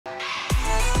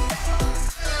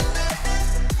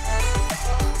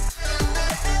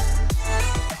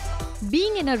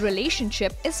in a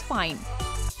relationship is fine.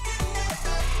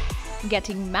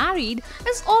 Getting married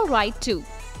is alright too.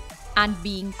 And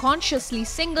being consciously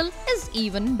single is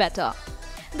even better.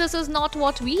 This is not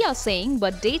what we are saying,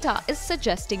 but data is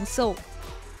suggesting so.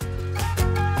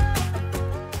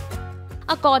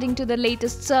 According to the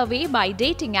latest survey by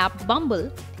dating app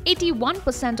Bumble,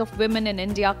 81% of women in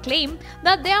India claim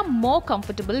that they are more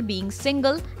comfortable being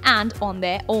single and on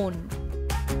their own.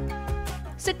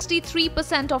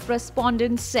 63% of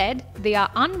respondents said they are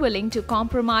unwilling to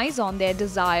compromise on their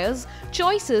desires,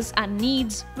 choices, and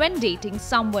needs when dating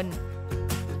someone.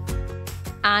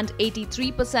 And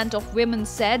 83% of women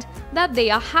said that they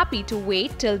are happy to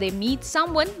wait till they meet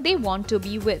someone they want to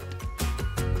be with.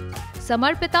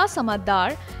 Samarpita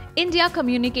Samadar, India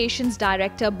Communications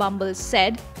Director Bumble,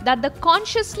 said that the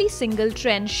consciously single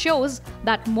trend shows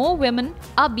that more women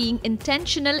are being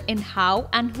intentional in how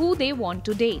and who they want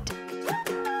to date.